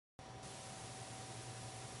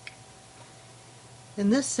In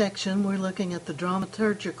this section, we're looking at the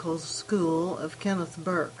dramaturgical school of Kenneth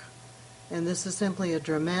Burke, and this is simply a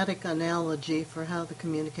dramatic analogy for how the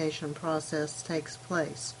communication process takes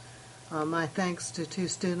place. My thanks to two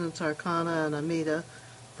students, Arcana and Amita,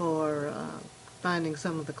 for finding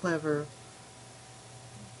some of the clever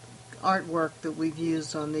artwork that we've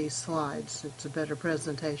used on these slides. It's a better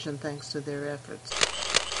presentation thanks to their efforts.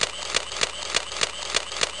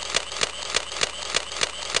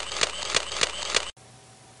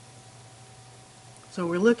 So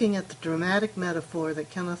we're looking at the dramatic metaphor that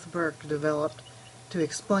Kenneth Burke developed to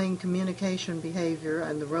explain communication behavior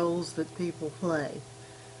and the roles that people play.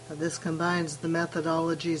 This combines the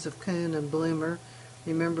methodologies of Kuhn and Blumer.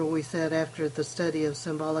 Remember, we said after the study of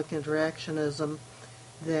symbolic interactionism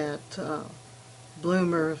that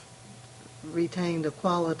Blumer retained a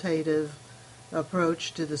qualitative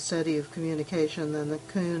approach to the study of communication, and that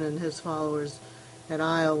Kuhn and his followers at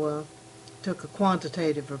Iowa took a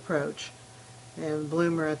quantitative approach. And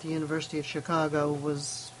Blumer at the University of Chicago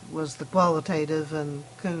was the qualitative, and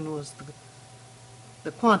Kuhn was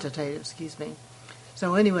the quantitative,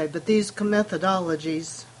 So anyway, but these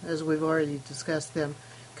methodologies, as we've already discussed them,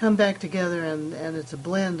 come back together, and it's a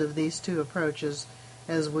blend of these two approaches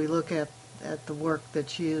as we look at the work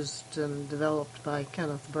that's used and developed by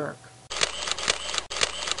Kenneth Burke.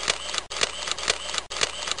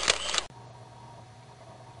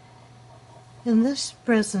 In this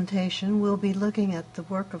presentation, we'll be looking at the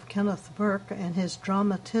work of Kenneth Burke and his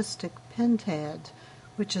dramatistic pentad,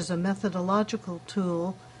 which is a methodological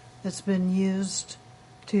tool that's been used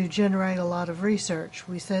to generate a lot of research.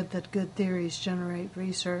 We said that good theories generate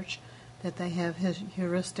research, that they have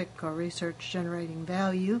heuristic or research-generating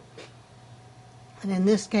value. And in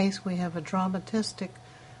this case, we have a dramatistic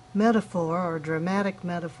metaphor or dramatic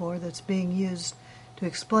metaphor that's being used to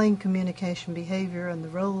explain communication behavior and the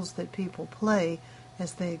roles that people play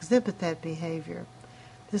as they exhibit that behavior.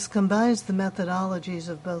 This combines the methodologies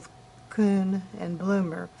of both Kuhn and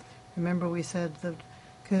Blumer. Remember, we said that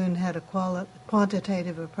Kuhn had a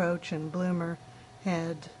quantitative approach and Blumer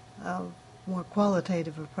had a more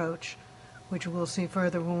qualitative approach, which we'll see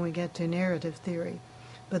further when we get to narrative theory.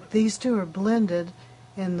 But these two are blended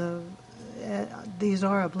these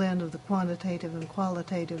are a blend of the quantitative and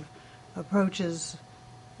qualitative approaches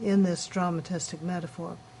in this dramatistic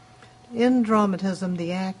metaphor. In dramatism,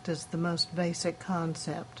 the act is the most basic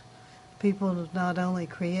concept. People not only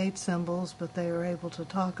create symbols, but they are able to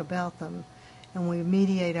talk about them, and we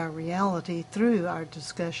mediate our reality through our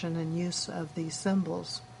discussion and use of these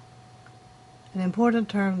symbols. An important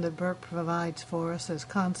term that Burke provides for us is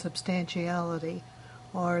consubstantiality,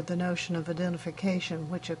 or the notion of identification,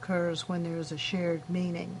 which occurs when there is a shared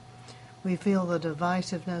meaning. We feel the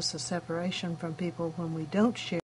divisiveness, a separation from people when we don't share